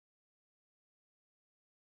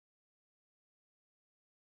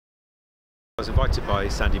I was invited by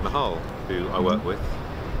Sandy Mahal, who I work with.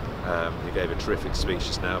 He gave a terrific speech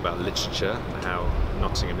just now about literature and how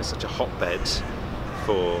Nottingham is such a hotbed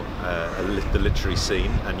for the literary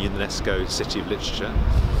scene and UNESCO City of Literature.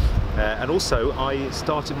 And also, I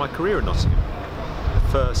started my career in Nottingham. The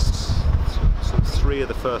first sort of 3 of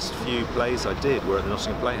the first few plays I did were at the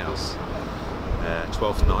Nottingham Playhouse.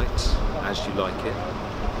 12th Night, As You Like It,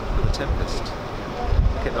 and The Tempest.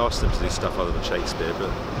 I kept asking them to do stuff other than Shakespeare,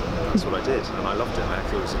 but that's what I did, and I loved it. I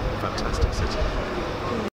thought it was a fantastic city.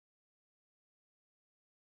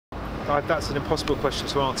 That's an impossible question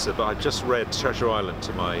to answer, but I just read Treasure Island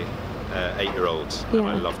to my 8-year-old, and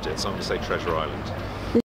I loved it, so I'm going to say Treasure Island.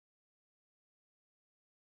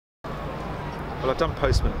 Well, I've done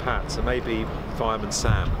Postman Pat, so maybe Fireman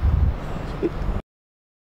Sam.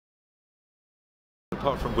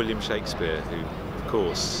 Apart from William Shakespeare, who, of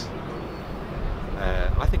course,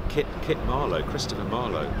 I think Kit Marlowe, Christopher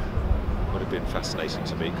Marlowe, would have been fascinating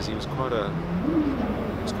to me because he was quite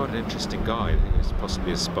an interesting guy. He was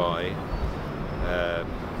possibly a spy.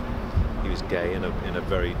 He was gay in a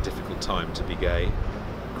very difficult time to be gay.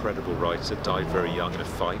 Incredible writer, died very young in a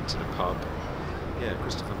fight in a pub. Yeah,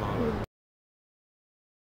 Christopher Marlowe.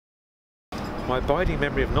 My abiding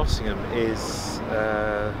memory of Nottingham is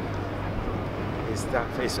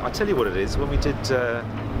I'll tell you what it is. When we did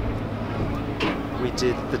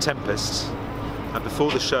The Tempest, and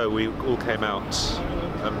before the show we all came out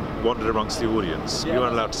and wandered amongst the audience. We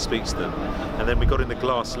weren't allowed to speak to them, and then we got in the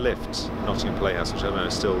glass lift, Nottingham Playhouse, which I know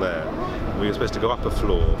is still there. We were supposed to go up a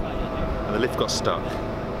floor, and the lift got stuck.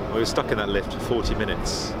 We were stuck in that lift for 40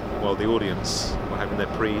 minutes while the audience were having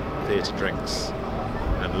their pre-theatre drinks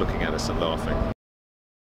and looking at us and laughing.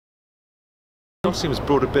 Nottingham's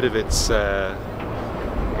brought a bit of its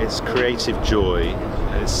creative joy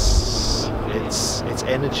and its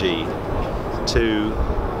energy to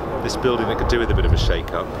this building that could do with a bit of a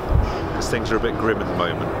shake-up, because things are a bit grim at the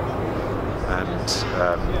moment,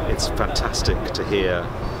 and it's fantastic to hear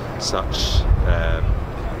such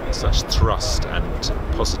thrust and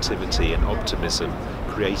positivity and optimism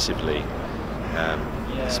creatively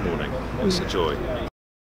this morning. It's a joy.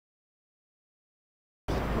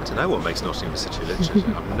 I don't know what makes Nottingham a city of literature.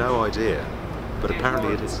 I've no idea, but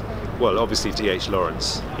apparently it is. Well, obviously D.H.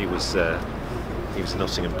 Lawrence. He was a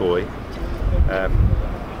Nottingham boy.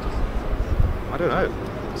 I don't know.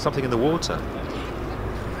 Something in the water.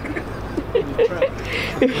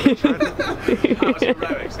 That was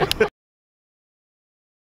heroic.